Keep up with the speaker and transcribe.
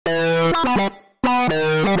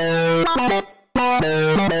Hello.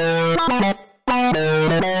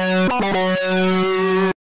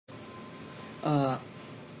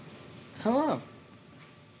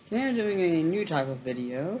 Today I'm doing a new type of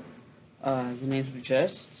video. The name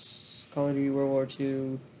suggests Call of Duty World War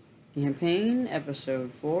II Campaign,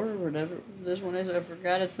 Episode 4, whatever this one is. I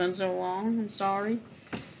forgot, it's been so long, I'm sorry.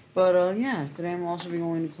 But, yeah, today I'm also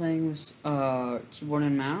going to be playing with, keyboard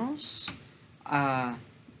and mouse. I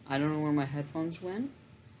don't know where my headphones went.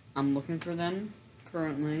 I'm looking for them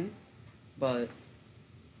currently, but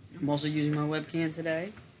I'm also using my webcam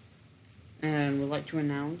today. And would like to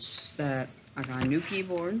announce that I got a new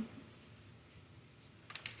keyboard,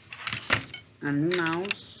 and a new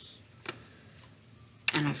mouse,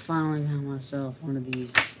 and I finally got myself one of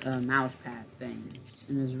these mouse pad things,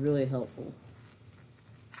 and it's really helpful.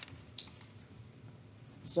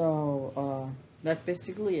 So, that's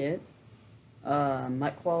basically it.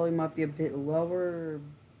 Mic quality might be a bit lower,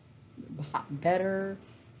 better,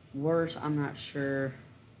 worse, I'm not sure.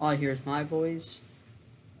 All I hear is my voice.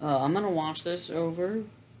 I'm gonna watch this over.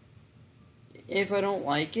 If I don't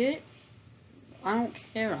like it, I don't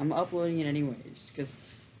care. I'm uploading it anyways, because,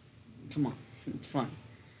 come on, it's fun.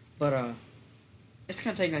 But, it's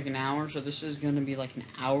gonna take like an hour, so this is gonna be like an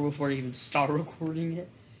hour before I even start recording it.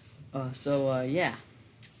 Yeah.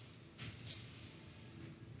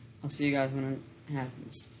 I'll see you guys when it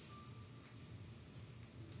happens.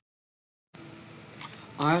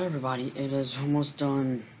 Alright, everybody, it is almost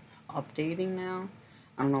done updating now.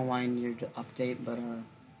 I don't know why I needed to update, but,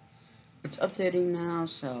 it's updating now,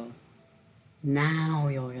 so now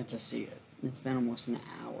you'll get to see it. It's been almost an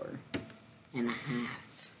hour and a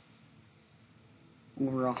half.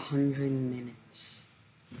 Over 100 minutes.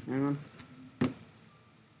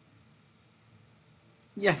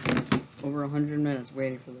 Yeah, over 100 minutes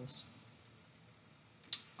waiting for this.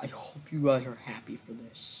 I hope you guys are happy for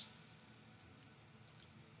this.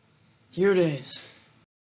 Here it is.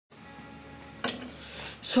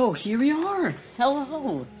 So, here we are.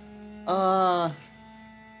 Hello.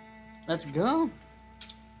 Let's go.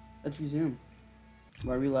 Let's resume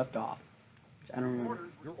where we left off. Which I don't remember.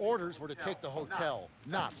 Your orders were to take the hotel,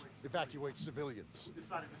 not evacuate civilians.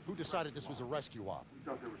 Who decided this was a rescue op?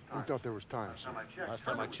 We thought there was time, sir. Last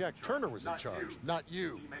time I checked, Turner was in charge, not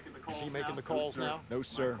you. Is he making the calls now? No,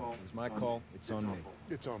 sir. It was my call. It's on me.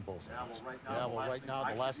 It's on both of us. Yeah, well, right now,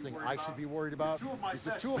 the last thing I should be worried about is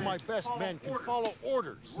if two of my best men can follow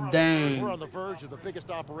orders. Dang. We're on the verge of the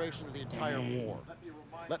biggest operation of the entire war.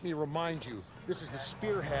 Let me remind you, this is the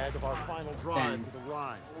spearhead of our final drive to the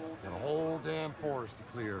Rhine. And a whole damn forest to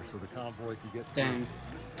clear so the convoy can get through.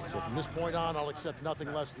 So from this point on, I'll accept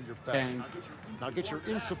nothing less than your best. Now get your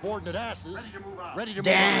insubordinate asses ready to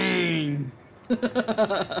move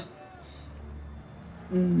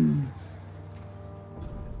on.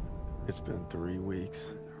 It's been 3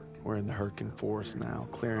 weeks. We're in the Hurricane Forest now,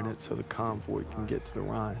 clearing it so the convoy can get to the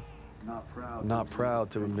Rhine. I'm not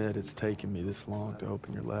proud to admit it's taken me this long to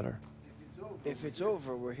open your letter. If it's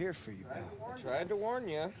over, we're here for you, pal. I tried to warn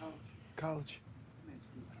you. College.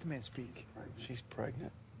 Let the man speak. She's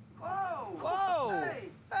pregnant. Whoa!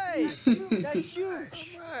 Hey! That's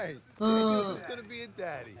huge! Hey, this is gonna be a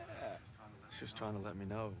daddy. She's just trying to let me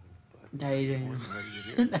know, but Dating. I wasn't ready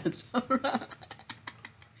to hear. That's alright.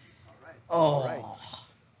 Oh. All right.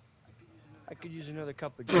 I could use another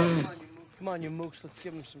cup of Joe. Come on, you mooks, let's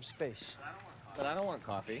give him some space. But I don't want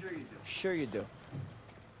coffee. Sure you do.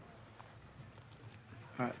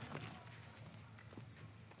 Alright.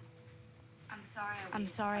 I'm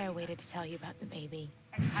sorry I waited to tell you about the baby.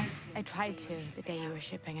 I tried to the day you were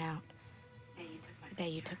shipping out. The day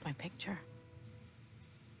you took my picture.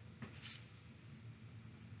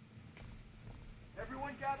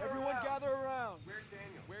 Everyone gather around.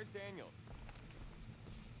 Where's Daniels?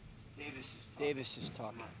 Davis is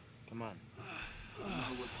talking. Come on.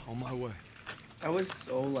 On my way. I was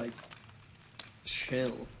so, like,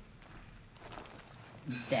 chill.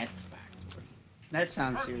 Death Factory. That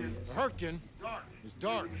sounds serious. The Hurricane is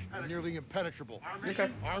dark and nearly impenetrable. Okay.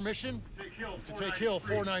 Our mission is to take Hill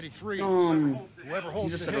 493. Whoever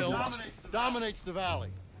holds the hill dominates the valley.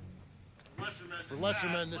 For lesser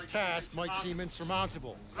men, this task might seem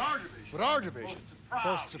insurmountable. But our division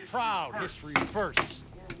boasts a proud history of firsts.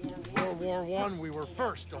 World War I, we were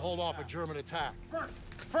first to hold off a German attack.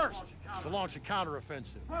 First to launch a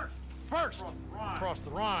counteroffensive. First across the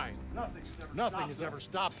Rhine. Nothing has ever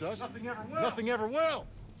stopped us. Nothing ever will.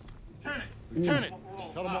 Lieutenant,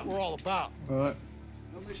 tell them what we're all about. Alright.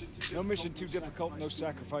 No mission too difficult, no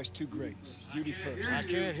sacrifice too great. Duty first. I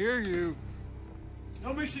can't hear you.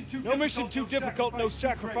 No mission too difficult, no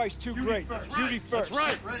sacrifice too great. Duty first. That's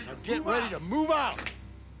right. Now get ready to move out.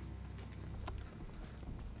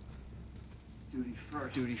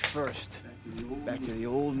 Duty first. Back to the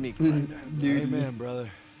old meat grinder. Amen, brother.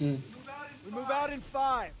 Yeah. We move out in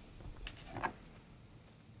 5.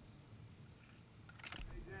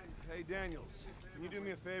 Hey, Daniels, can you do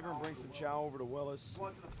me a favor and bring some chow over to Willis?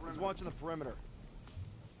 He's watching the perimeter.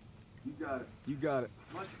 You got it.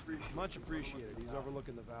 Much appreciated. He's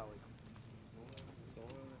overlooking the valley.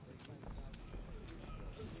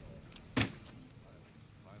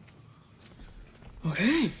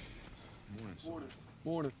 Okay.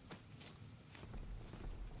 Morning.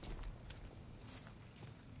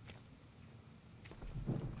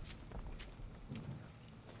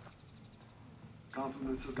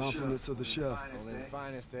 Compliments of the chef. Only the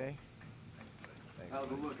finest, eh? Thanks,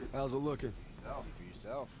 How's it looking? See for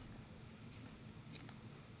yourself.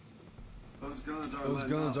 Those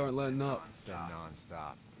guns aren't letting up. It's been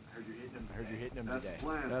non-stop. I heard you're hitting them today.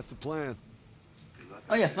 That's the plan.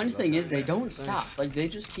 Oh yeah, funny thing is they don't stop. Like they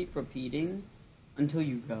just keep repeating until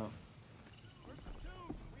you go.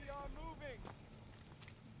 We are moving.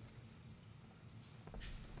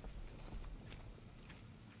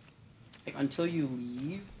 Like until you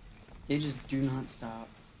leave, they just do not stop.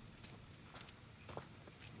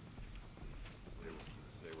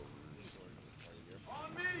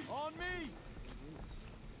 On me!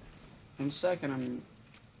 1 second, I'm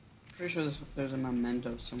pretty sure there's a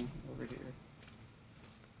memento somewhere over here.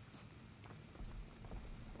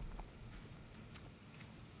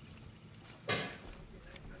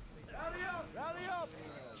 Rally up!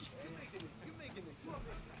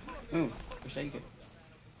 Oh, wish I could.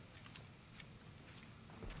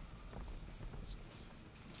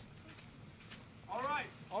 All right.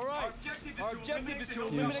 Our objective is to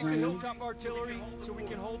eliminate the hilltop artillery so we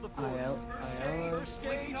can hold the fort. First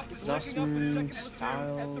stage is looking up the second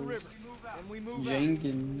platoon at the river, and we move out.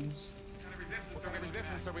 Jenkins. What kind of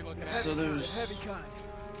resistance are we looking at? So there's Heavy kind.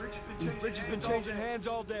 The bridge has been changing hands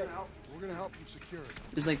all day. We're gonna help you secure it.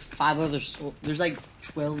 there's like 5 other there's like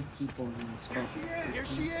 12 people in this boat. Here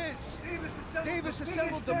she is. Davis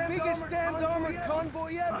assembled the biggest damned armored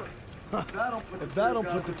convoy ever. If that don't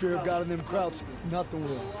put the fear of God in them krauts, nothing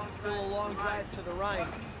will. Still a long drive to the Rhine.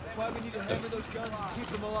 That's why we need to hammer those guns and keep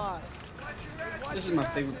them alive. This is my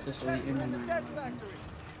favorite pistol in my mind.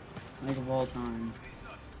 Like of all time.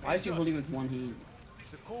 Why is he holding with one hand?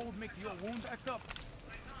 The cold make the old wound act up.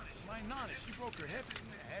 My nana, she broke her hip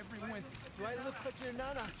every winter. Do I look like your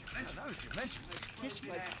nana? Now that you mention it, Kiss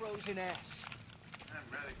my frozen ass.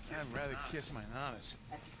 I'd rather kiss my nanas.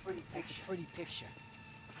 That's a pretty picture.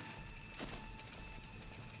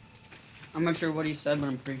 I'm not sure what he said, but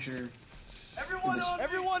I'm pretty sure it was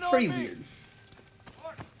Everyone pretty on me. weird.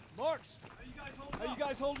 Marks, how you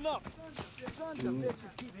guys holding up? Sons of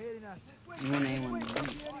bitches keep hitting us. 1A, 1B.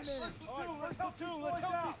 All right, first platoon, let's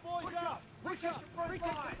help these boys out. Push up, retake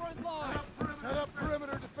the front line. Set up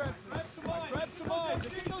perimeter defenses. Grab some mines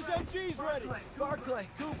and get those MGs ready. Barclay,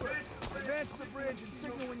 Cooper, advance to the bridge and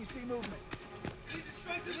signal when you see movement.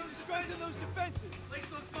 Strengthen those defenses.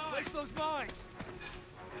 Place those mines.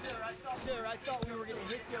 Sir, I thought we were going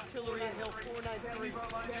to hit the artillery at Hill 493.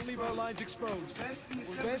 Can't leave our lines exposed.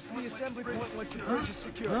 We'll advance to the assembly point once the bridge is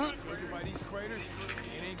secure. Judging by these craters,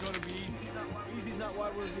 it ain't gonna be easy. Easy's not why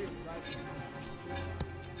we're here, right?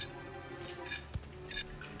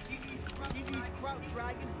 See these kraut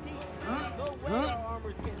dragons deep? No way our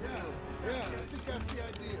armor's getting through. Yeah, I think that's the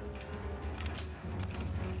idea.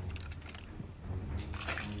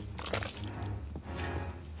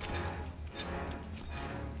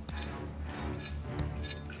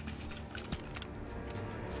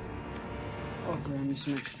 Oh, grab me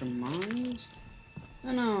some extra mines.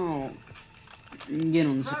 No. Get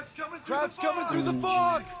on this. Kraut's coming through the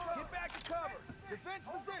fog! Get back to cover! Defense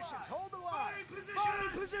positions, hold the line! Firing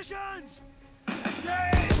positions!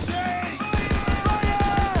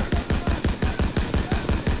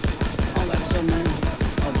 Oh, that's so many.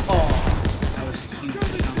 Oh, that was a huge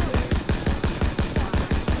chunk there.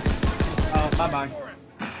 Oh, bye-bye.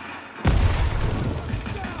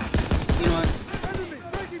 You know what?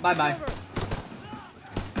 Bye-bye.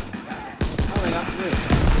 Oh, they got through.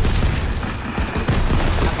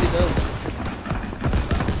 Happy those.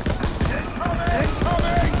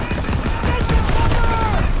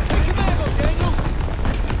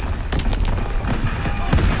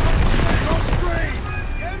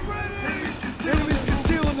 Enemies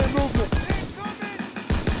concealing their movement.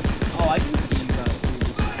 Oh, I can see you guys through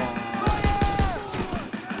this far.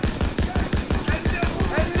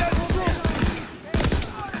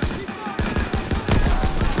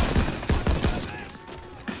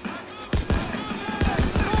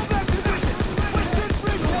 Fall back to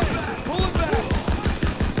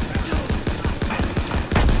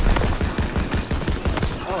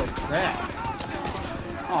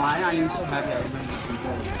so happy I remember this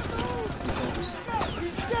controls.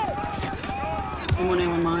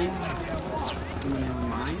 M1A1 mine. M1A1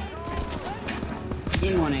 mine.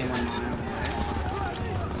 M1A1 mine.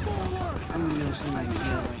 I'm gonna see my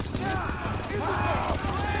kill right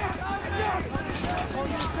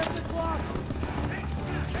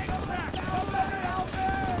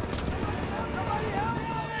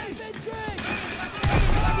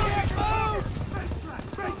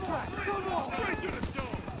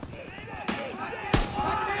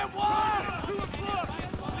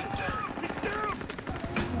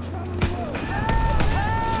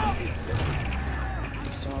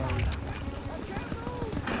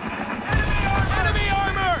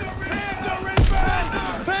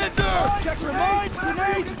Check your mines,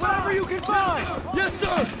 grenades, whatever you can find! Yes,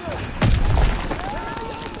 sir!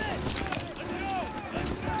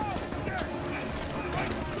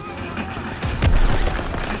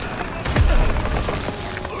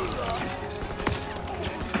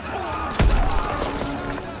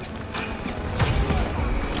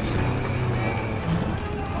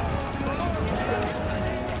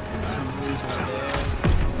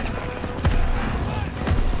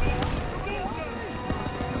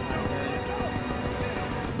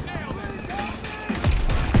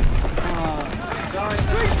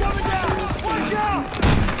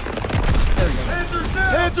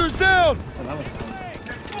 Panzer's down! Oh, that was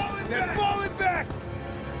fun. They're falling back!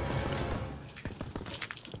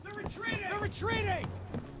 They're retreating! They're retreating!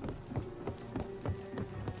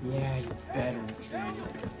 Yeah, you better retreat.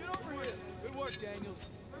 Get over here! Good work, Daniels.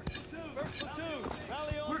 First platoon,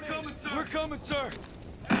 rally on me. We're coming, sir!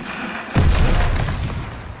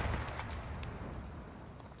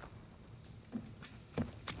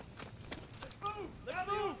 Let's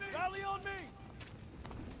move! Rally on me!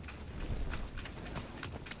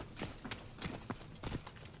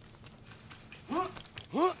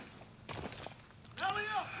 Huh? Rally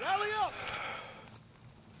up! Rally up!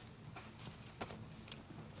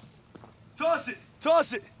 Toss it!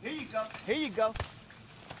 Toss it! Here you go. Here you go.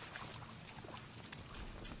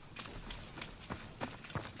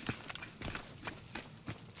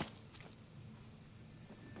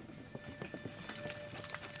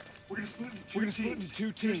 We're gonna split into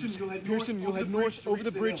two teams. Pearson, you'll head north over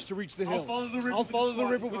the bridge to reach the hill. I'll follow the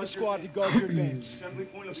river with a squad to guard your advance.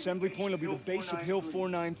 Assembly point will be the base of Hill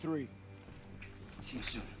 493. See you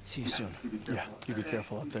soon. See you soon. Yeah, you be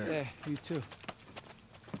careful up there. Yeah, you too.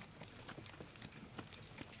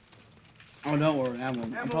 Oh, don't worry, I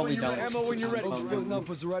won't. I'm probably done. Ammo when you're ready. Splitting up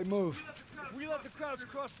was the right move. We let the crowds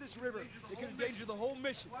cross this river. They can endanger the whole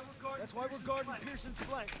mission. That's why we're guarding Pearson's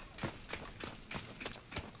flank.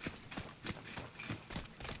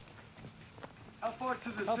 How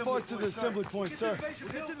far to the assembly point, sir?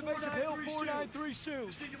 We'll get to the base of Hill 493 soon.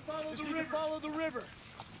 Just need to follow the river.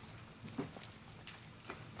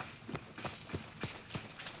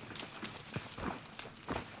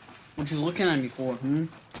 What you looking at me for, hmm?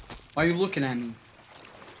 Why are you looking at me?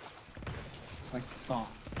 Like thought.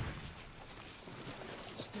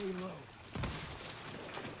 Stay low.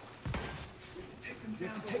 We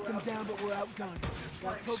have to take them down, but we're outgunned.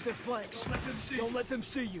 Gotta poke their flanks. Don't let them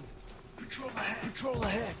see you. Control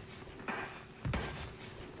ahead.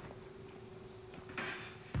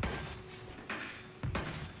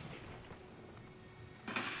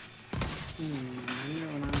 I know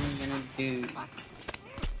what I'm gonna do.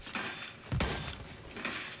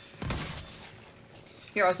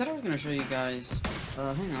 Here, I said I was gonna show you guys. Hang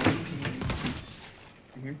on.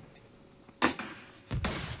 Right here.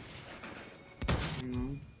 Hang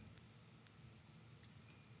on.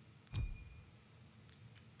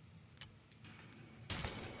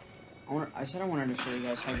 I said I wanted to show you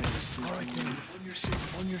guys how to do this. All right, Daniels.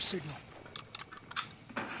 On your signal.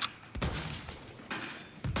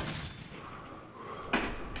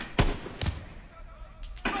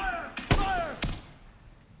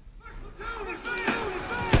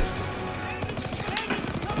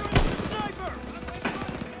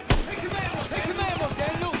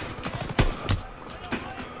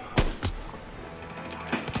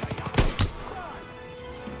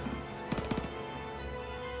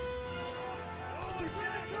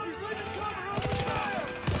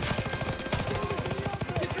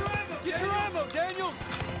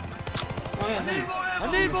 Oh yeah, thanks.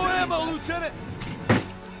 I need more ammo, Lieutenant!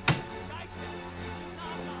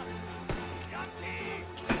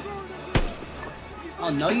 Oh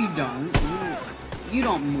no, you don't. You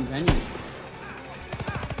don't move anyway.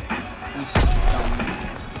 You scum.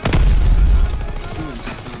 You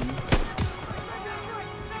scum.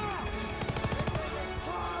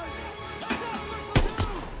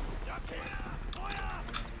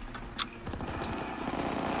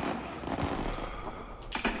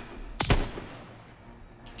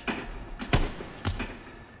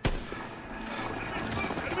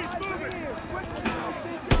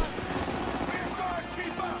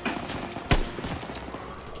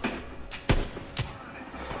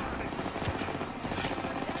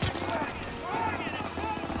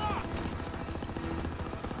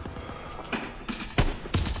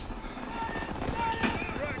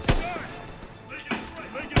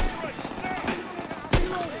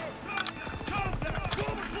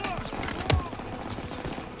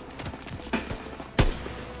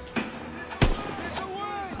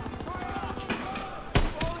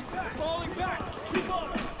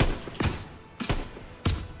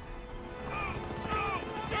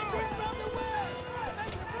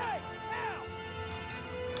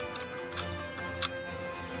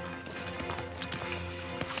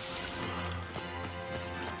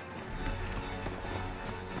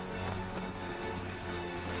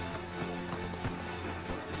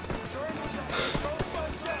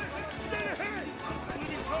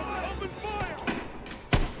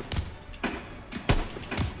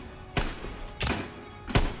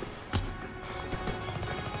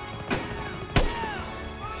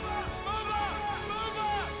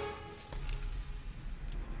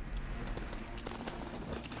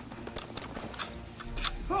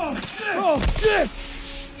 Oh, shit!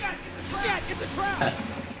 Shit, it's a trap!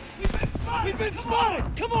 We've been spotted!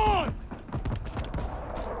 Come on!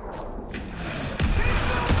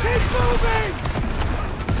 Keep moving!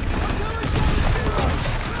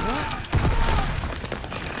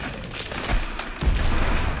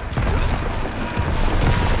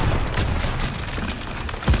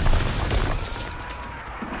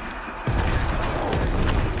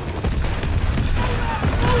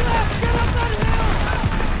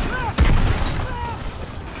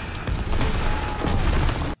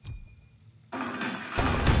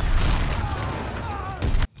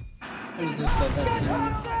 I just love that scene.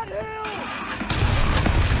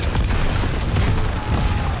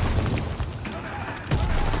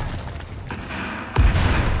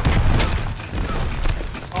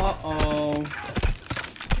 Uh-oh.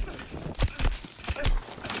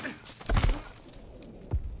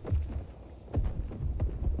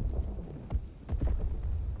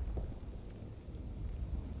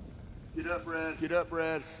 Get up, Brad. Get up,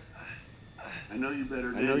 Brad. I know you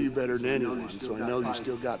better than anyone, so I know you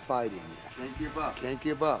still got fight in you. Can't give up. Can't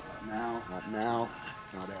give up. Now. Not now,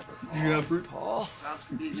 not ever. Jeffrey. Paul,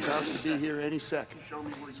 sounds to be here any second. Show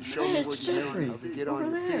me what you Show me what you're Jeffrey. doing. Get Over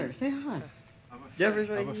on your there. feet. Say hi. Jeffrey's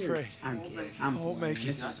right I'm here. afraid. I'm kidding. I'm won't playing. make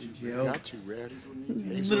it. This is a joke. Got to, Red.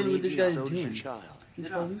 Literally what this guy's So does your doing. child. He's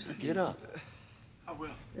hallucinating. Get up. I will.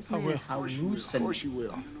 This I man will. is Of course hallucinating. you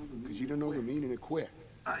will. Because you don't know the meaning of quit.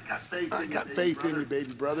 I got faith I in got you, faith in brother. you,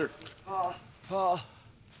 baby brother. Paul.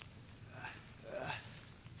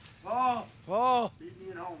 Paul, Paul. meet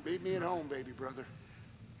me at home. Meet me at home, baby brother.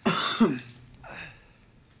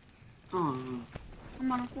 Oh,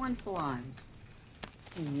 I'm on a coin flies.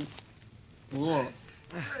 Look.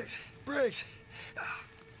 Briggs.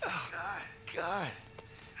 Oh, God.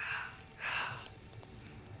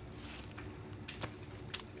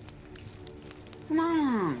 Come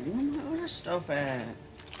on. Where's stuff at?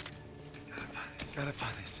 Gotta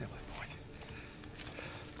find the assembly point.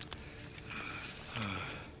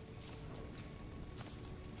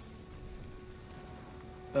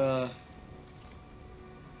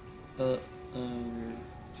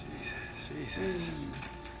 Jesus.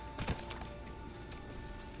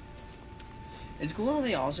 It's cool how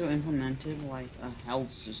they also implemented like a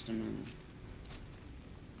health system in it.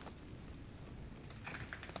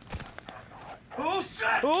 Oh,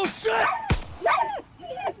 shit! Oh, shit!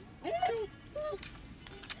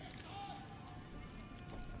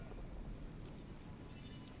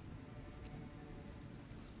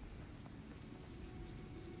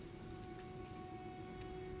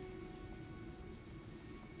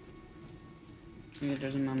 Yeah,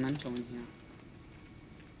 there's a memento in here.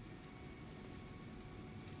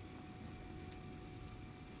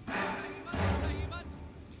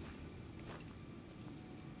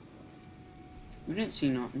 You didn't see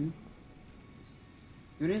nothing.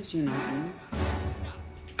 You didn't see nothing.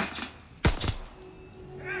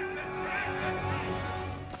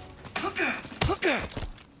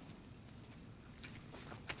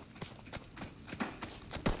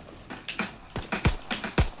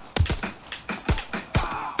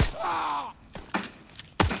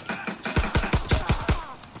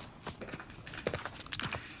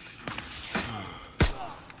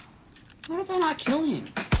 Why did they not kill him?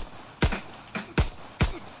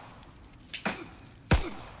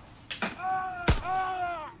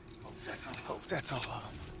 Hope that's all of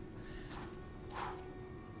them.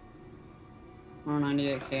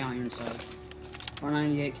 R98K Iron Sight.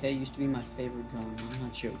 R98K used to be my favorite gun. I'm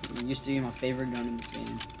not joking. It used to be my favorite gun in this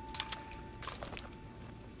game.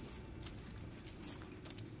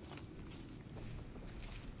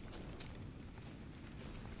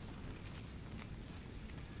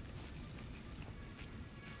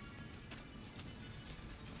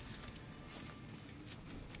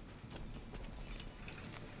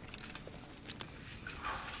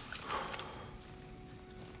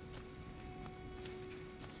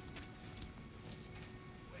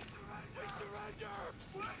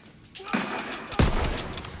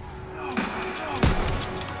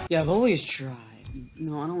 Yeah, I've always tried.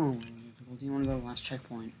 No, I don't want to win difficulty. I want to go to the last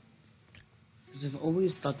checkpoint. Because I've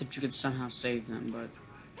always thought that you could somehow save them, but...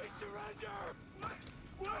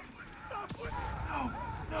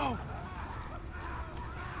 No!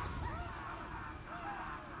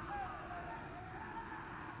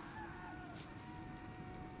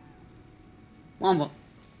 Well,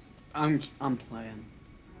 I'm playing.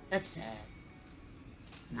 That's sad.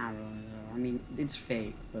 Not really, though. I mean, it's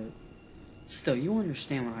fake, but... Still, you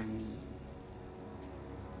understand what I mean.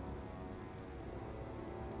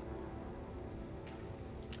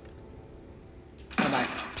 Bye-bye.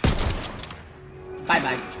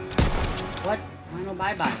 Bye-bye. What? I know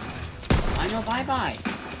bye-bye. I know bye-bye.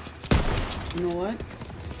 You know what?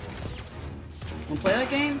 Wanna play that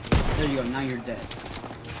game? There you go, now you're dead.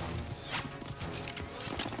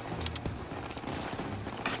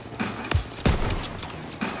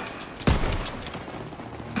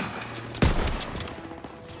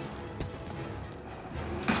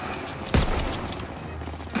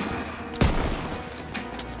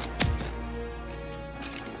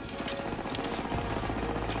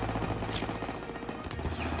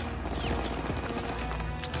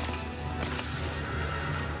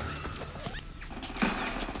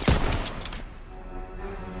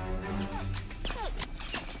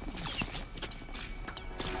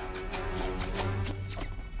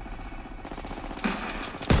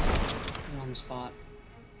 Spot.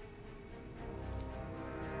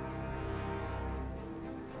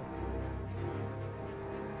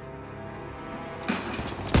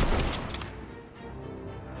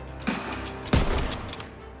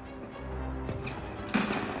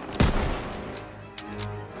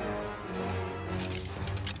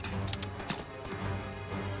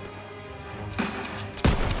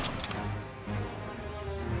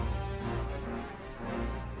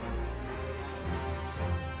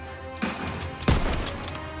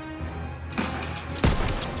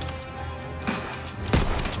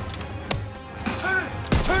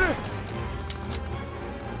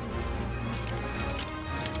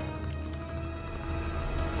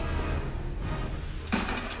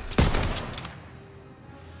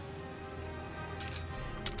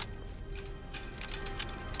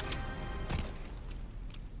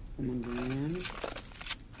 Grand.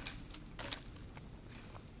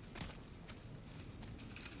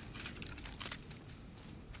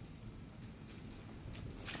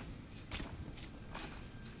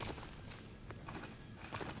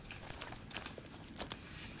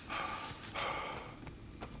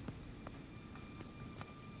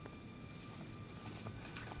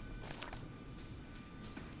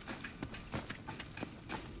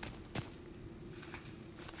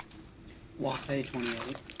 Wafe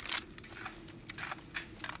 28.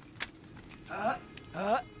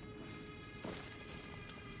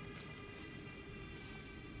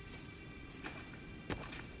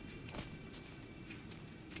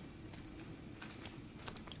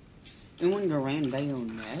 Doing Garand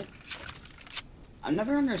bayonet? I've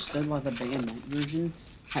never understood why the bayonet version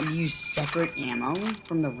had to use separate ammo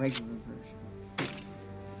from the regular version.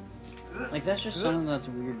 Like, that's just something that's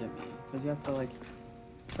weird to me. Because you have to, like,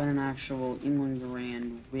 put an actual England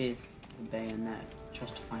Garand with the bayonet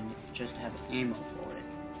just to find it, just to have ammo for it.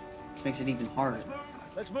 Which makes it even harder.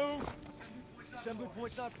 Let's move! Assembly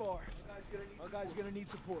point's not far. Our guy's gonna need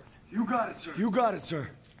support. You got it, sir. You got it, sir.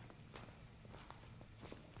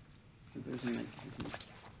 There's a med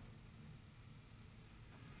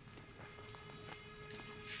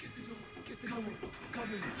Get the door.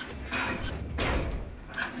 Come in.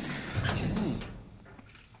 Okay.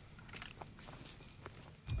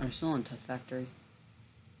 Are we still on Tech Factory?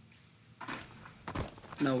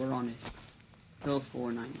 No, we're on it. Hill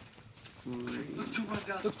 493.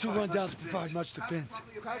 Looks too run down to provide much defense.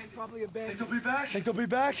 Crowd's probably abandoned. Think they'll be back? Think they'll be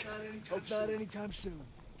back? Hope not anytime soon.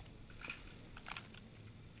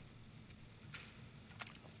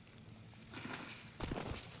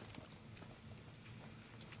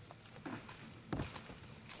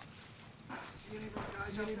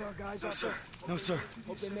 See any of our guys out there? No, sir.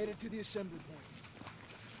 Hope they made it to the assembly point.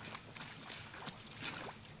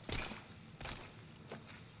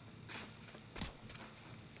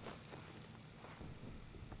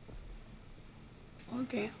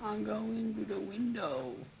 Okay, I'll go into the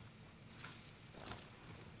window.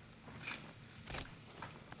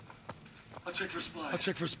 I'll check for supplies. I'll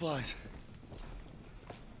check for supplies.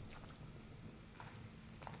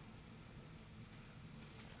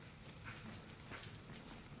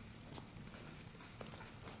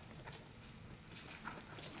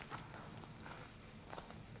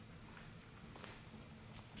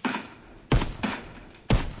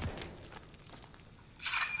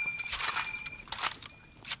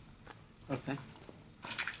 Okay.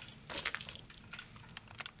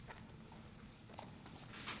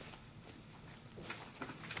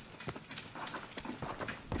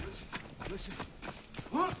 Listen.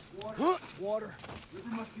 Water.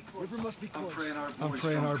 River must be close. I'm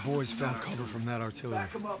praying our boys found cover from that artillery.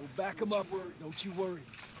 We'll back them up. Don't you worry.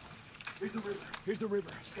 Here's the river.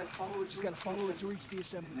 Just gotta follow it to reach the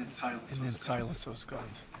assembly. And then silence those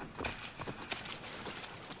guns.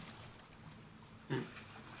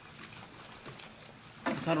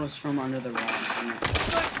 I thought it was from under the rock.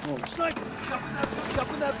 Sniper! Sniper!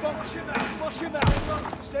 Jump in that bunk! Flush him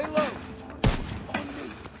out! Stay low! On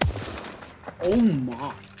me! Oh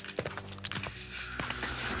my.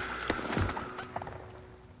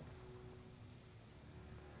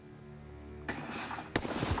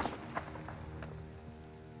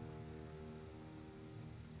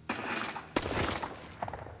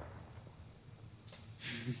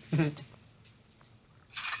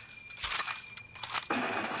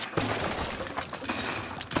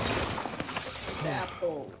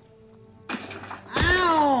 Apple.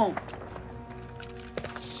 Ow!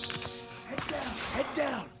 Head down, head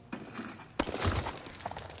down.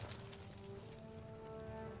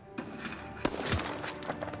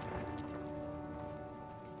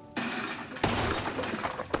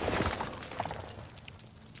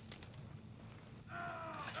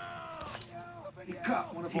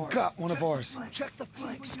 He got one of ours. Check the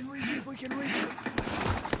flanks. See if we can reach him.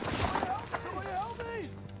 Somebody help me!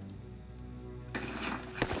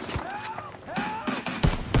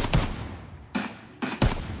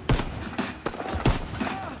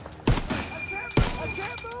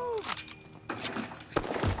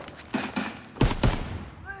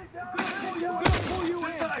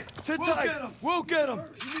 Sit tight! We'll get him!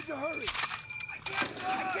 You need to hurry! I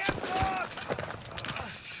can't walk!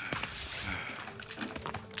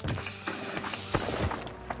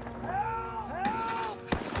 Help!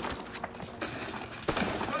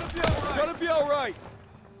 It's gonna be alright!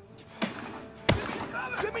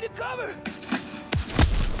 Give me the cover!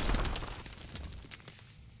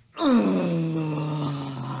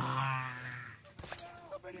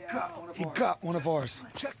 He got one of ours.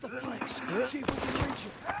 Check the flanks. See if we can reach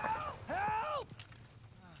him. Help!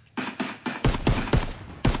 I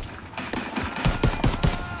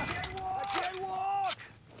can't walk!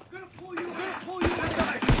 I'm gonna pull you in.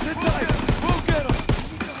 Sit tight! We'll get him! You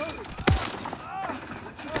need to hurry.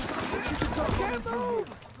 I can't move!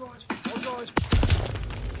 Oh, gosh.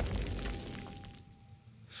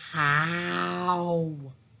 How?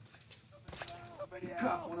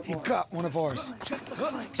 He got one of ours. Check the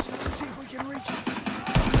flanks. See if we can reach him.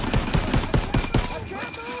 I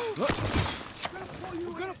can't move!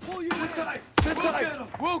 We're gonna pull you in. Sit tight!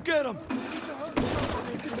 We'll get him! You need to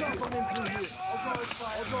hurry. Good job on him through here. I'll go his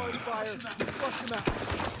fire. Flush him out.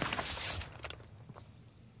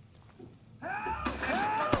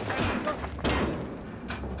 Help!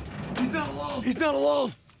 He's not alone! He's not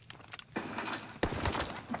alone!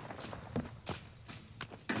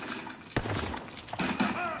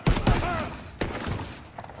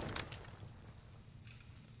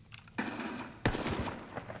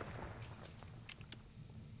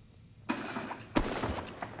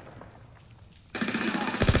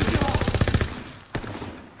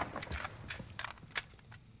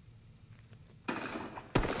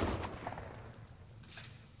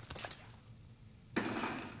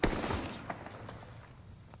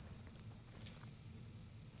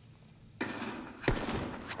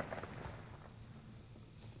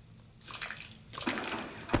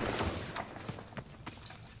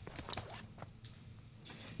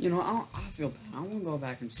 You know, I feel bad. I want to go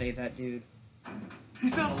back and save that dude.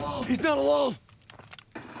 He's not alone! He's not alone!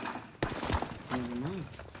 Never mind.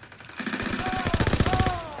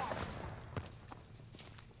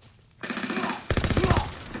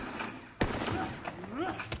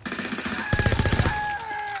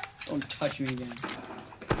 Don't touch me again.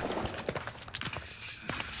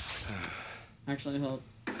 Actually, he won't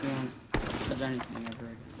touch anything ever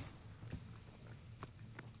again.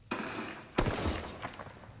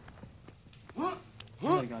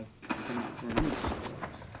 Oh my God.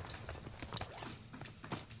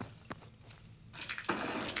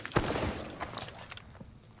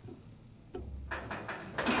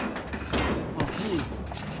 Okay.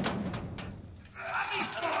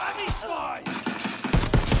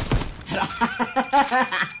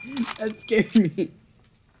 That scared me.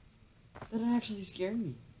 That actually scared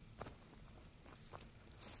me.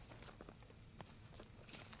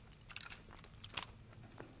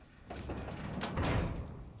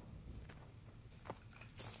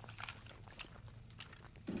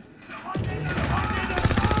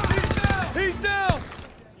 He's down!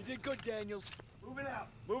 You did good, Daniels. Moving out.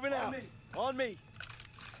 Moving out. On me.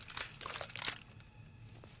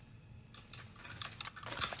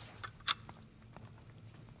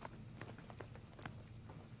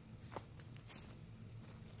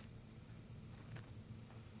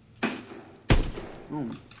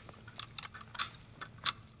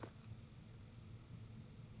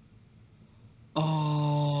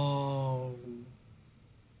 Oh,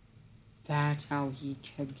 that's how he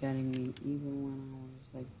kept getting me, even when I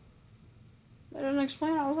was like, I didn't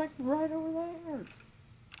explain. I was like right over there.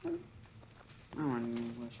 I don't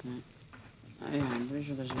even question it. Yeah, I'm pretty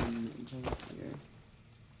sure there's no until here.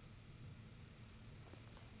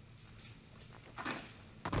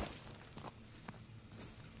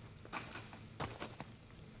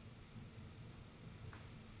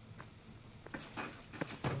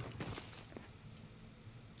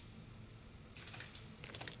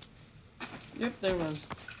 Yep, there was.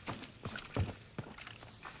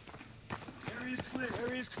 Area is clear.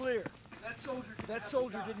 Area is clear. That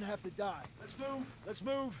soldier didn't have to die. Let's move. Let's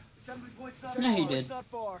move. Assembly point's not Yeah, far. he did. It's not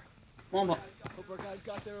far. One more. Hope our guys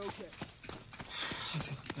got there okay. I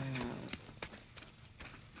feel bad.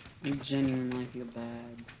 I genuinely feel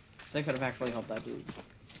bad. They could have actually helped that dude.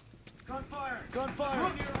 Gunfire!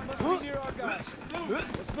 Gunfire! Must be near our guys.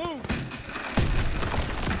 Let's move!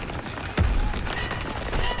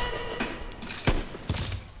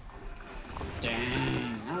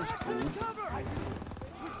 Dang, that was cool.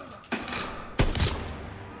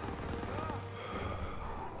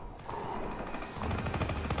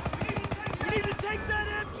 We need to take that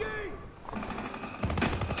MG!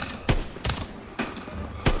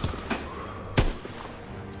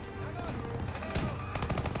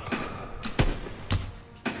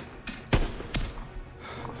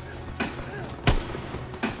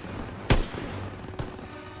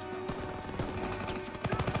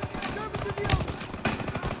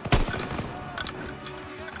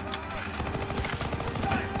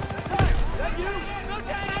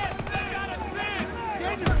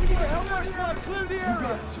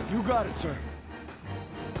 You got it, sir.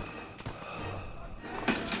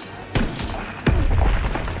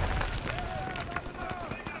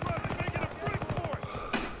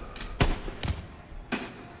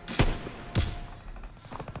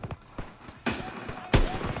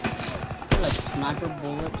 Like sniper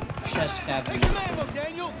bullet, chest cavity. Take some ammo,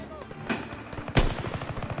 Daniels!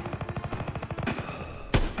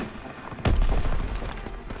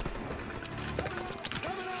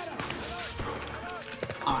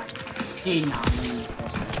 I did not mean to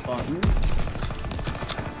press that button.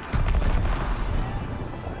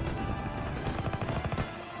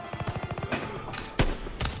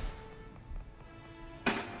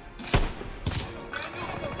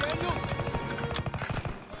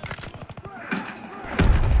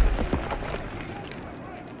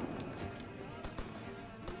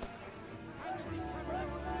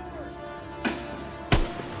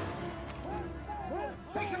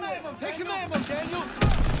 Take some ammo, Daniels!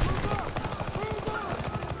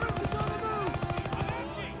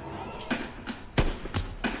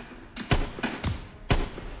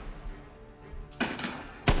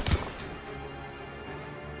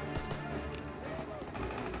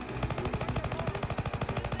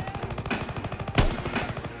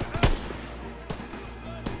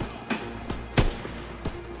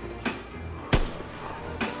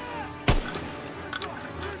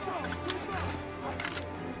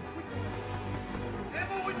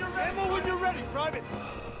 Ammo when you're ready, Private!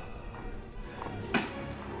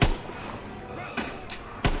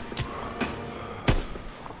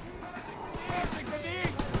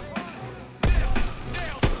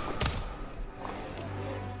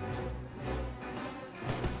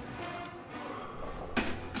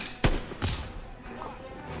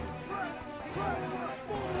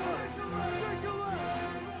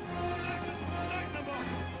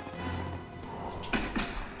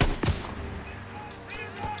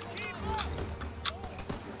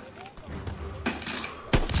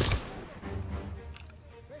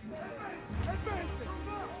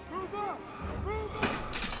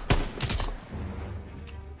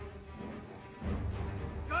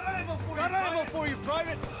 Got ammo for you,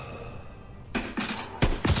 Private!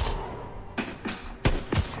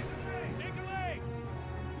 Shake a leg!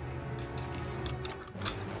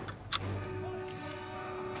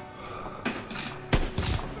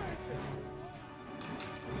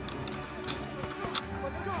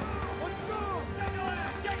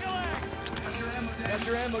 Got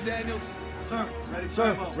your ammo, Daniels. Sir, ready for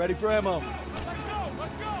Sir, ammo. ready for ammo. Let's go!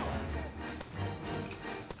 Let's go!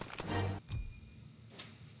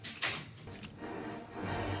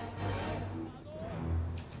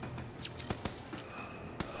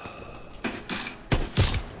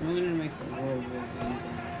 I'm gonna make the world work.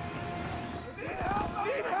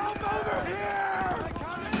 Need help over here!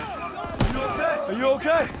 Are you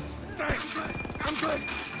okay? Thanks. I'm good.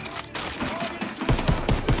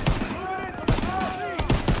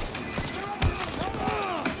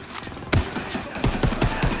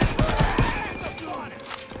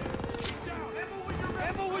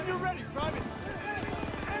 Ammo when you're ready, Private.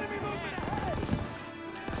 Enemy movement ahead!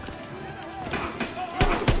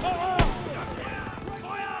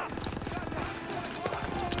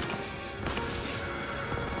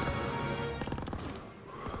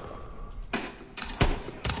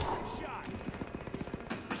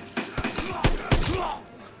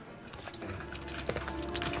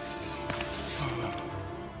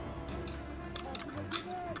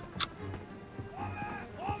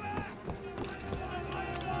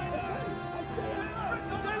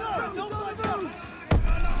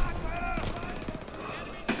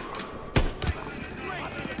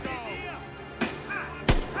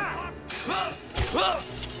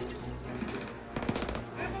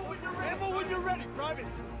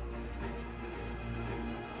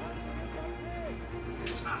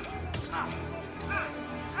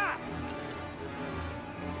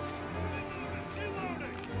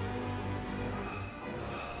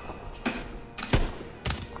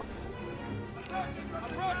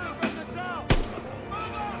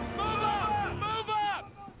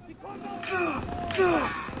 He's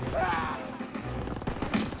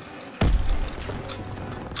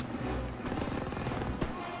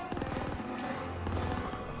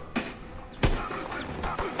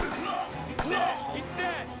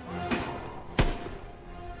dead!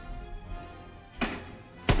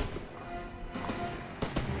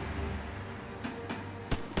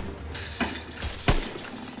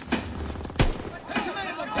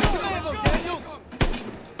 Take some ammo, Daniels!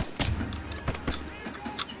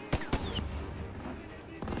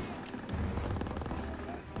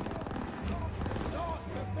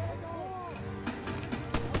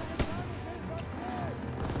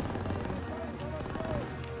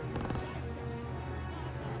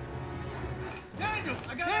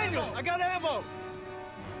 Daniels, I got ammo!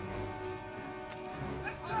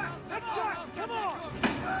 That tracks! Come on!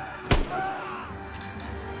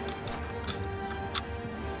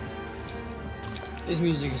 His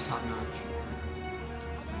music is top notch.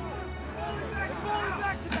 Falling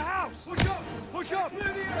back to the house! Push up! Push up!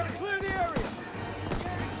 Gotta clear the area!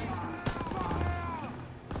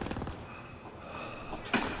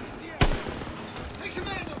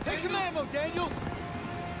 Take some ammo, Daniels!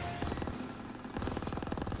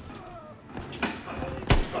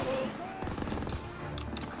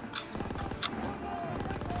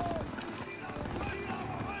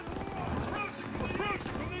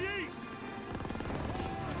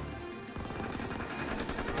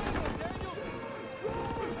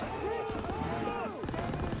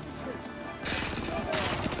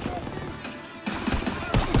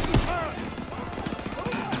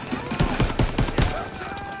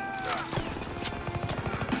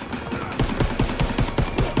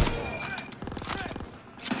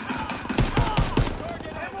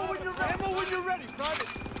 Ammo when you're ready, Private!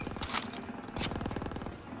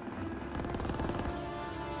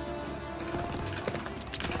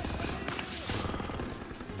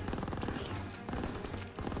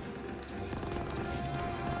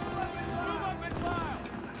 Move up and file!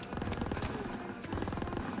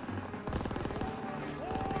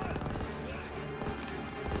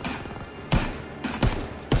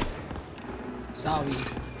 Sorry.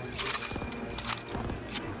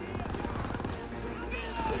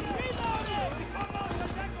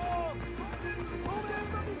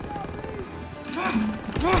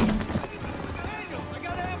 Daniel, I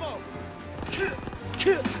got ammo!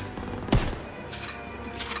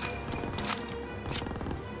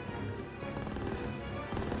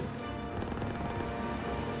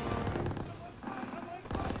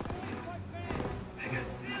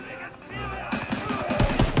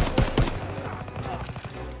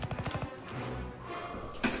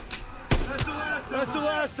 That's the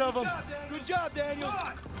last of them. Good job, Daniels!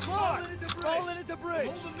 Come on! Fall in at the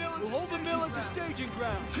bridge! We'll hold the mill as a staging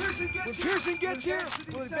ground. When Pearson gets here,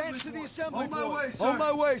 we'll advance to the assembly point. On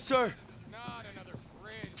my way, sir. Not another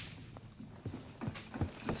bridge.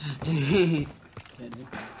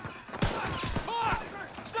 Ah!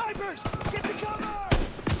 Snipers! Get the cover!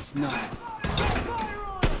 No. Fire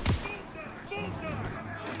on them! Bullseye!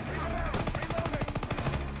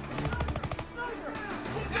 Sniper!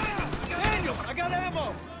 Get down! Daniels, I got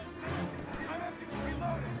ammo! Keep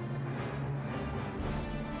up!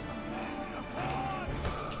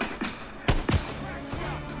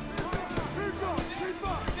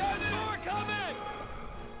 There's more coming!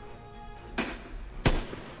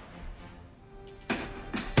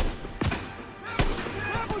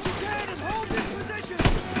 Grab what you can and hold this position!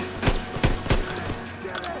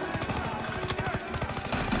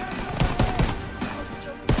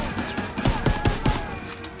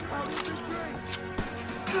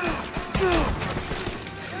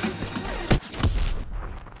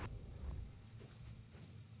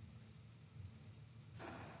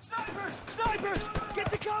 Snipers! Snipers! Get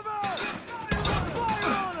the cover!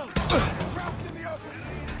 Fire on them!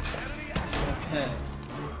 Okay.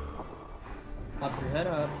 Pop your head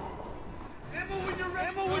up. Ammo when you're ready!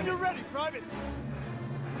 Ammo when you're ready, Private!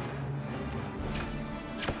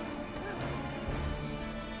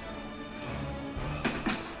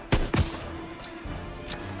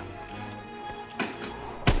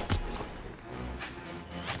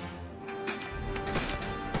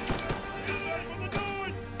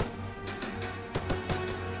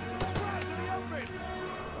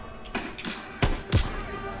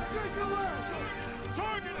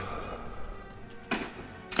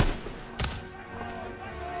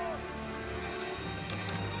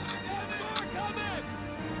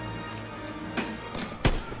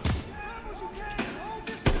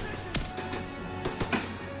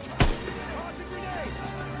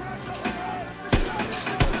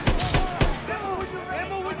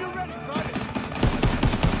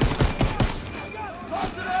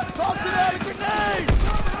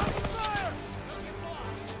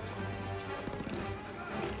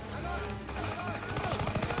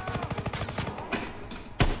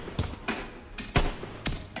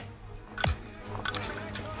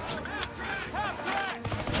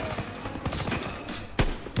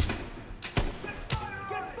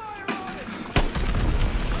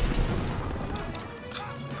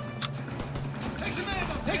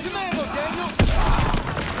 Need some ammo, Daniel!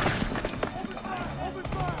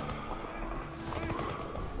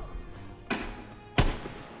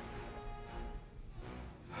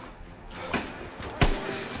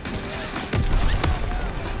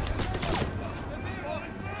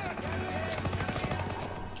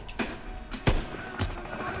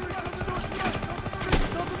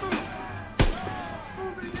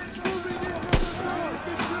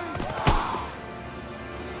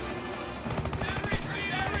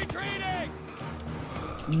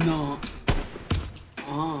 No.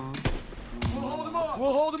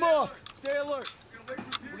 We'll hold him off. Stay alert.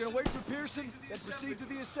 We're gonna wait for Pearson, then proceed to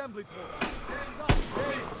the assembly point.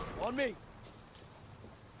 Daniels, on me.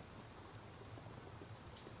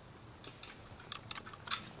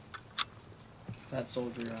 That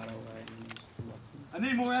soldier got away. I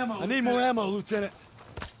need more ammo. I need more ammo, Lieutenant.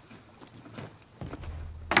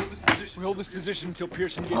 We hold this position until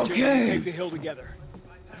Pearson gets here and we take the hill together.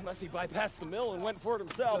 Unless he bypassed the mill and went for it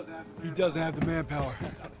himself. He doesn't have the manpower.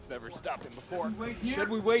 It's never stopped him before. He said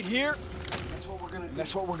we wait here, That's what we're gonna do. and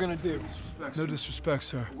that's what we're gonna do. No disrespect,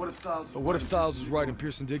 sir. But what if Styles was right and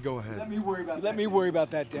Pearson did go ahead? Let me worry about Let me worry about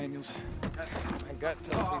that, Daniels. My gut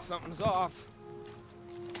tells me something's off.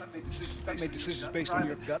 If I made decisions based on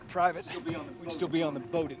your gut private, we'd still be on the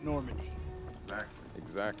boat at Normandy.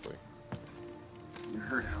 Exactly. You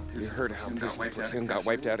heard how Pearson's platoon got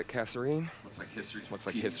wiped out at Kasserine? Looks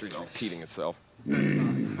like history's repeating itself.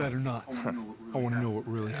 Better not. I want to know what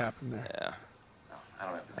really happened there.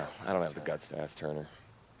 Yeah. I don't have the guts to ask Turner.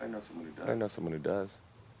 I know someone who does.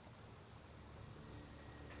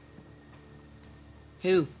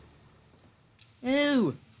 Who?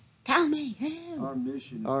 Who? Tell me, who?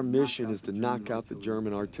 Our mission is to knock out the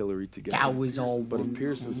German artillery together. That was all But if one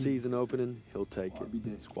Pearson thing. sees an opening, he'll take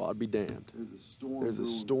it. Squad be damned. There's a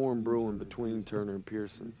storm brewing between Turner and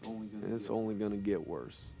Pearson, and it's only gonna get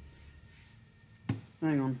worse.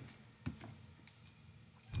 Hang on.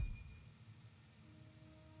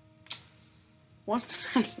 What's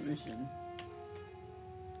the next mission?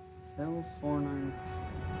 Hill 493.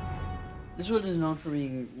 This one is known for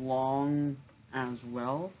being long as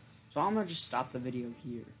well, so I'm gonna just stop the video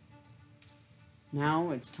here.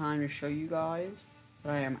 Now it's time to show you guys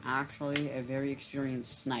that I am actually a very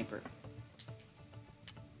experienced sniper.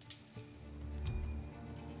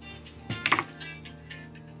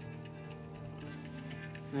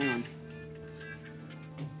 Hang on.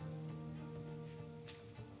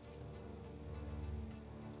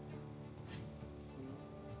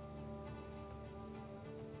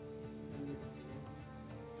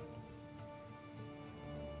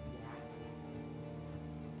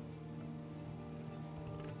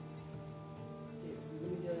 Let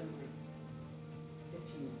me do that in like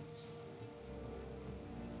 15 minutes.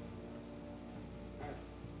 Alright,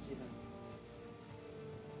 see you then.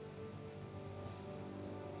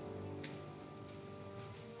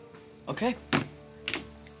 Okay.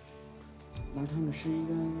 Now time to show you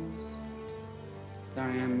guys that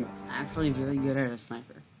I am actually very good at a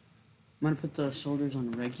sniper. I'm gonna put the soldiers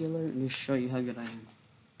on regular and just show you how good I am.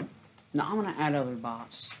 Now I'm gonna add other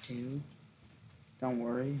bots too. Don't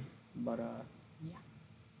worry, but yeah.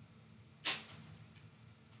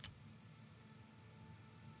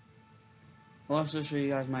 I'll also show you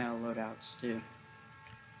guys my loadouts too.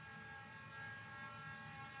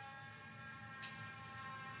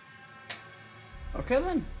 Okay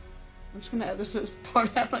then. I'm just gonna edit this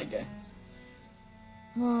part out, I guess.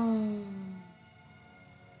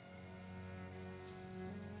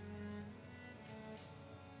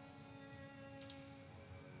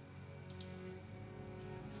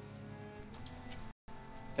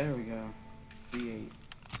 There we go. B8.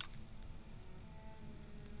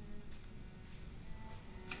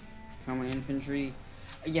 Common infantry.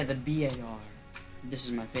 Yeah, the BAR. This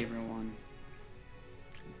is my favorite one.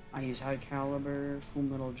 I use high caliber, full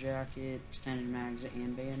metal jacket, extended mags,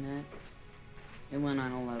 and bayonet. Inland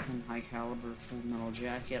 911, high caliber, full metal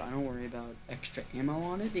jacket. I don't worry about extra ammo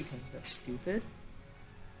on it because that's stupid.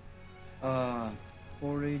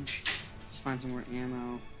 Forage, just find some more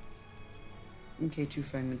ammo. MK2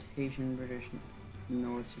 fragmentation, British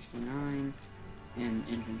North 69, and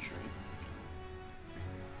infantry.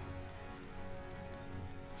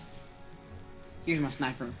 Here's my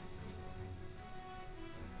sniper.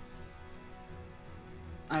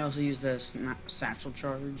 I also use the satchel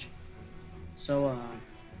charge. So,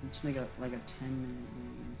 let's make like a 10-minute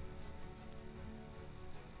game.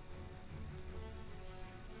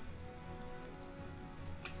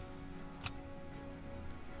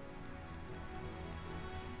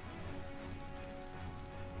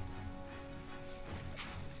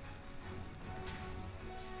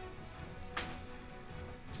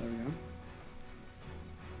 There we go.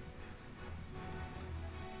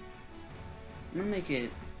 I'm gonna make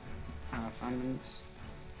it 5 minutes.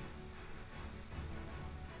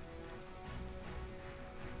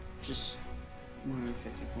 Just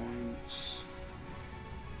 150 points.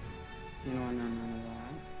 You know, none of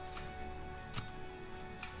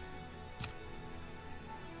that.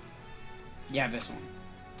 Yeah, this one.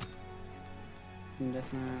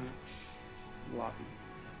 Deathmatch lobby.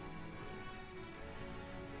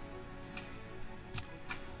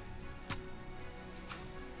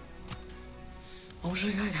 I wish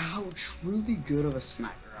I got how truly good of a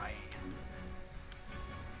sniper I am.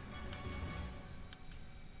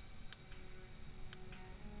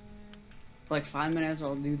 For like 5 minutes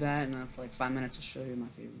I'll do that, and then for like 5 minutes I'll show you my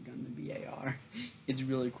favorite gun, the BAR. It's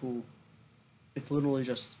really cool. It's literally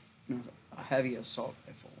just, you know, a heavy assault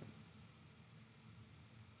rifle.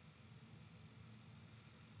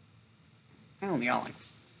 I only got like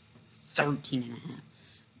 13 and a half,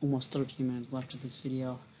 almost 13 minutes left of this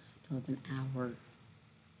video till it's an hour.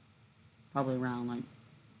 Probably around like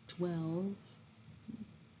 12,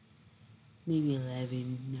 maybe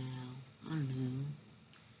 11 now. I don't know.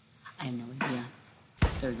 I have no idea.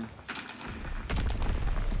 There we go.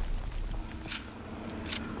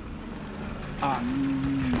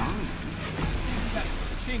 Mine.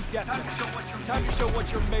 Team Deathmatch. Time to show what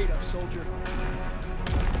you're made of, soldier.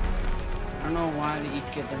 I don't know why they each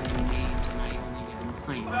get their own names and I only get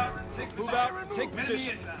mine. Move out, take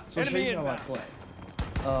position. So I'll show you how I play.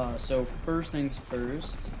 So first things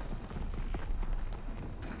first,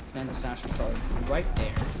 plant the satchel charge right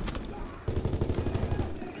there.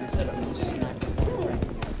 And set up a sniper right here.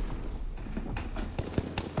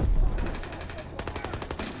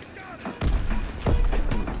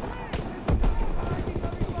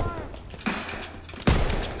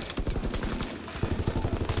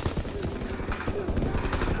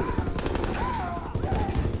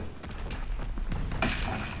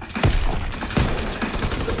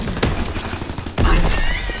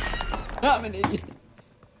 I'm an idiot.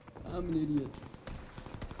 I'm an idiot.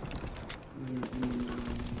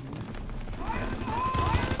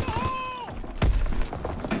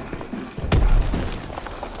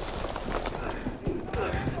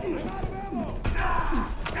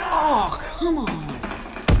 Oh, come on.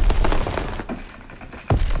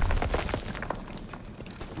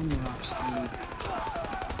 I'm rough, Steve.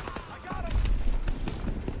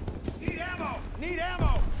 Need ammo! Need ammo!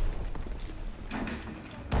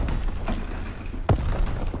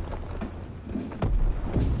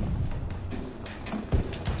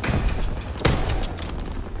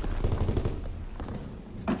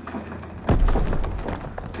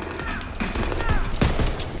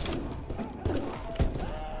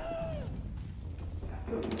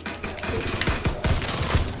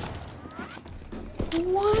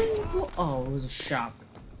 Oh, it was a shock.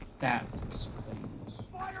 That explains.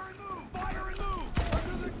 Fire and move! Fire and move!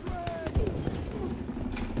 Under the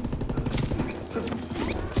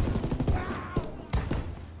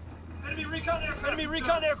Enemy recon aircraft! Enemy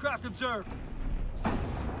recon aircraft observed!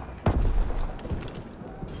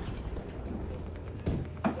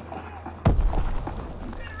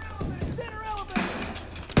 Center elevator!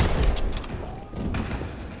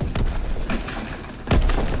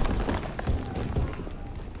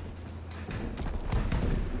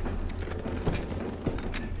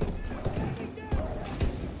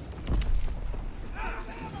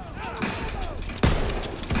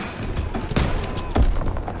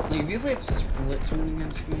 Like, if you play split someone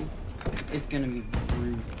against me, it's gonna be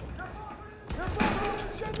brutal.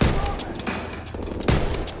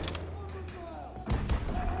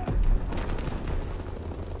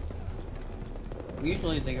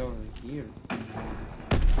 Usually they go over here.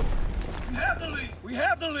 We have the lead! We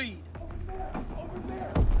have the lead!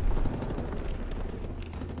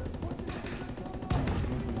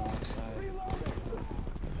 Instead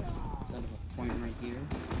of a point right here.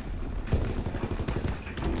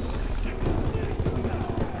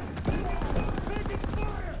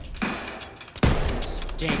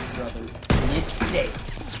 Mistake, brother. Mistake.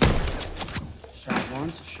 Shot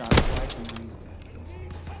once, shot twice, and then he's dead.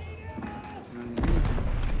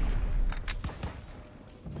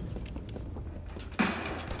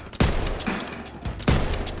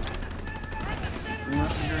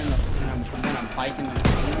 Unless you're in the, I'm gonna bike in the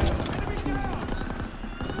for 2 years.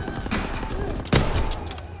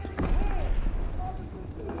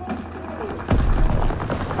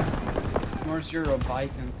 More zero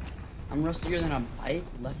bike and I'm rustier than a bike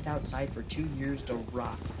left outside for 2 years to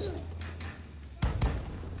rot.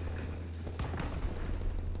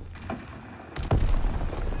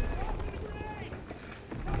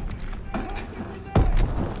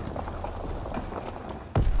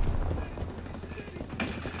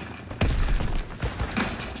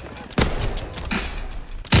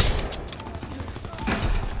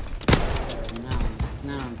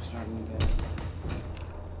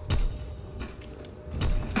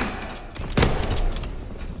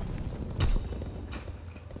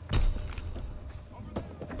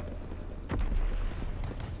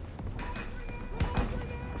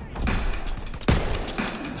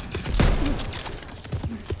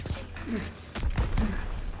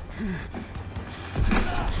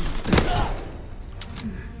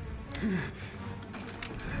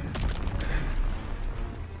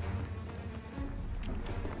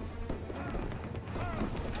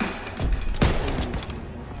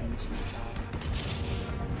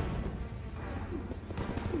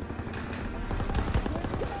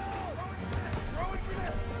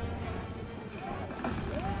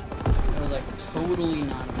 totally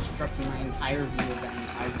not obstructing my entire view of that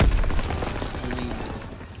entire lane.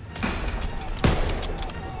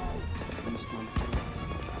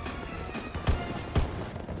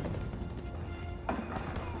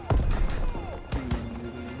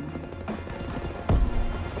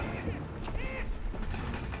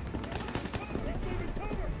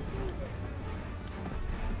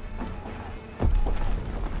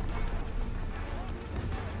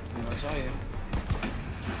 I saw you.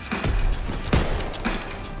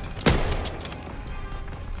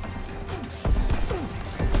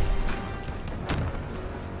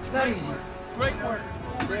 That easy. Great work.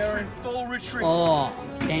 They are in full retreat. Oh,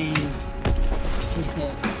 dang.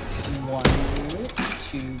 One bullet,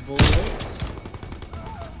 2 bullets.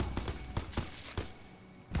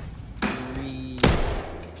 3.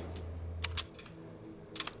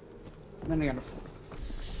 Then I got a 4.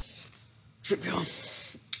 Trip kill.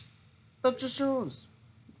 That just shows.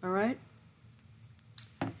 Alright?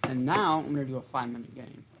 And now I'm gonna do a 5-minute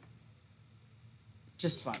game.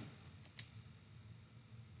 Just 5.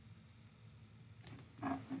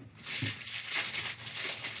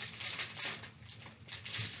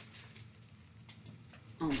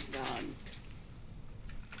 Oh my god.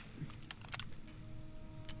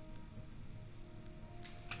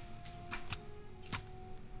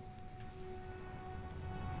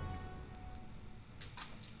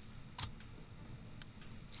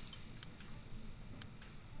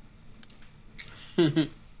 I'm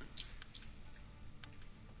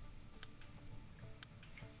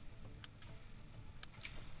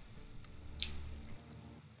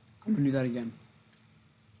gonna do that again.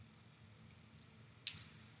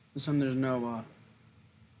 This time there's no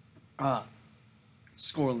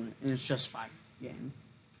score limit, and it's just 5 game.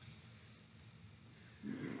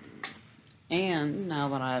 And now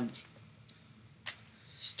that I've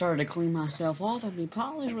started to clean myself off and be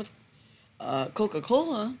polished with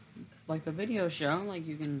Coca-Cola, like the video show, like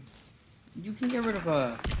you can get rid of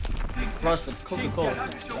rust with Coca-Cola,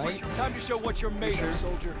 right? Time to show what you're made of,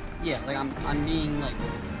 soldier. Yeah, like I'm being like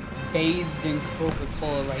bathed in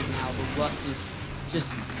Coca-Cola right now. The rust is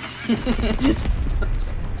just that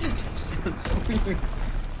sounds so weird.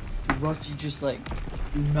 The rust is just like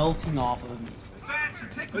melting off of me.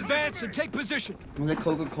 Advance and take position. And the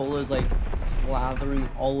Coca-Cola is like slathering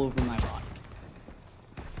all over my body.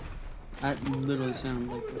 That literally sounds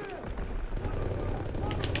like it.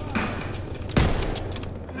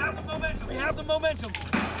 We have the momentum.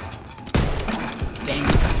 Dang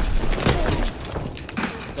it.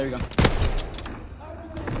 There you go.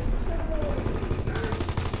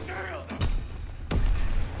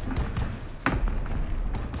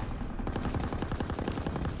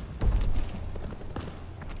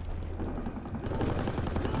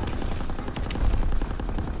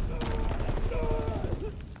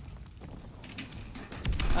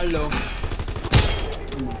 Hello.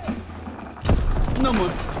 No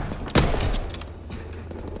more.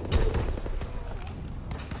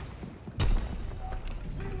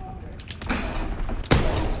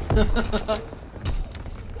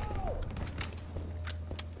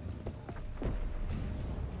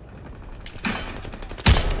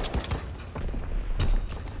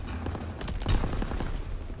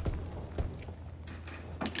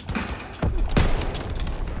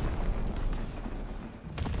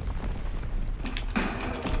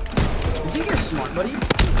 You think you're smart, buddy?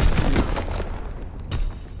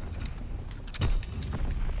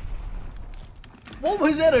 What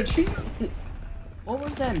was that achievement? What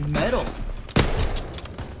was that medal?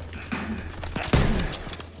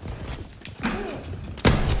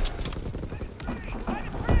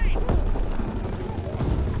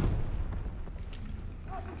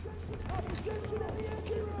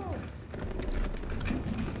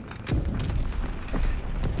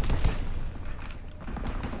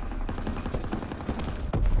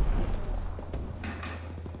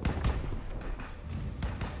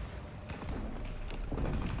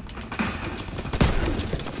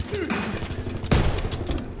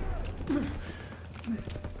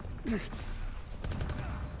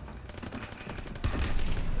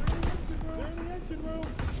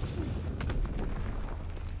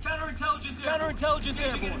 Counterintelligence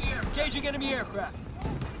airborne. Engaging enemy aircraft.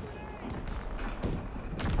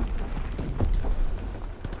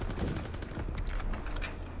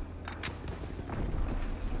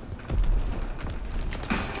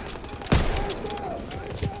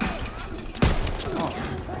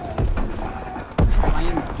 I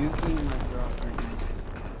am duking my girlfriend.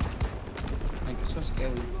 Like, it's so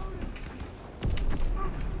scary.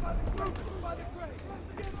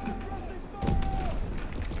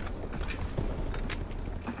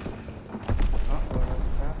 Uh-oh,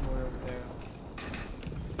 that boy over there.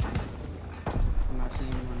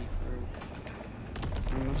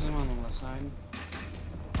 Most of them on the left side.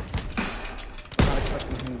 I'm not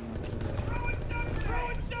expecting him to do that. Throw a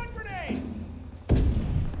stun grenade!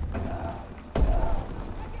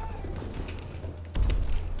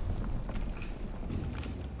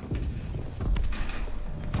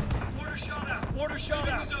 Mortar shot out! Mortar shot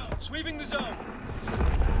out! Sweeping the zone!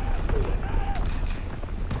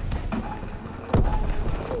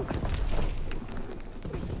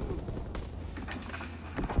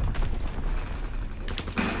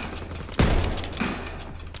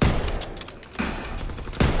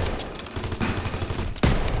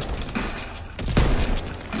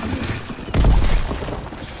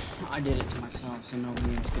 I did it to myself, so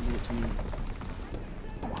nobody else could do it to me.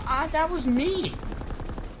 That was me!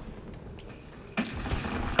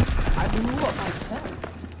 I blew up myself.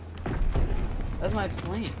 That's my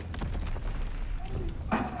plan.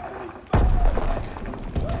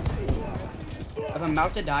 If I'm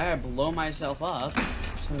about to die, I blow myself up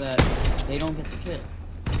so that they don't get the kill.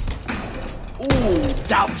 Ooh,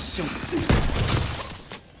 that was so...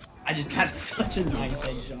 I just got such a nice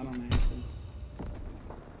headshot on accident.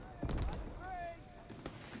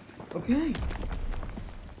 Okay.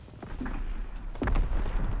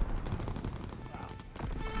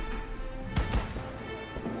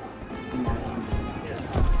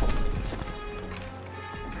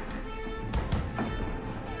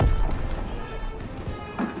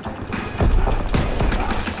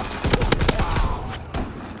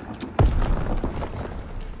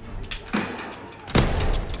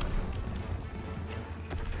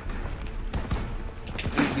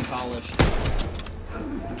 Need to be polished.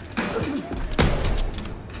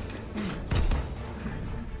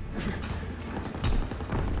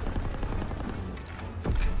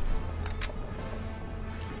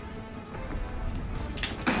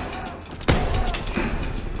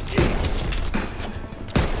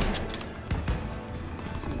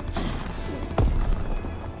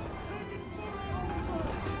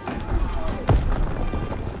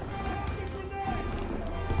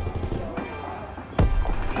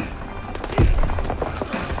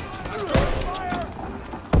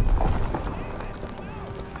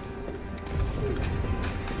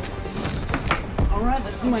 Alright,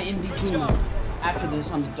 this is my MVP. After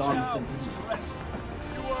this, I'm done with it.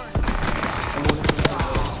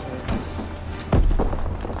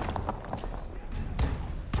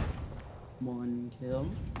 One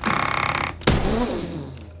kill.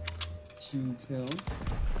 2 kill.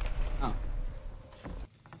 Oh.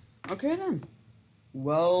 Okay then.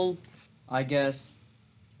 Well, I guess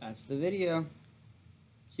that's the video.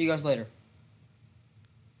 See you guys later.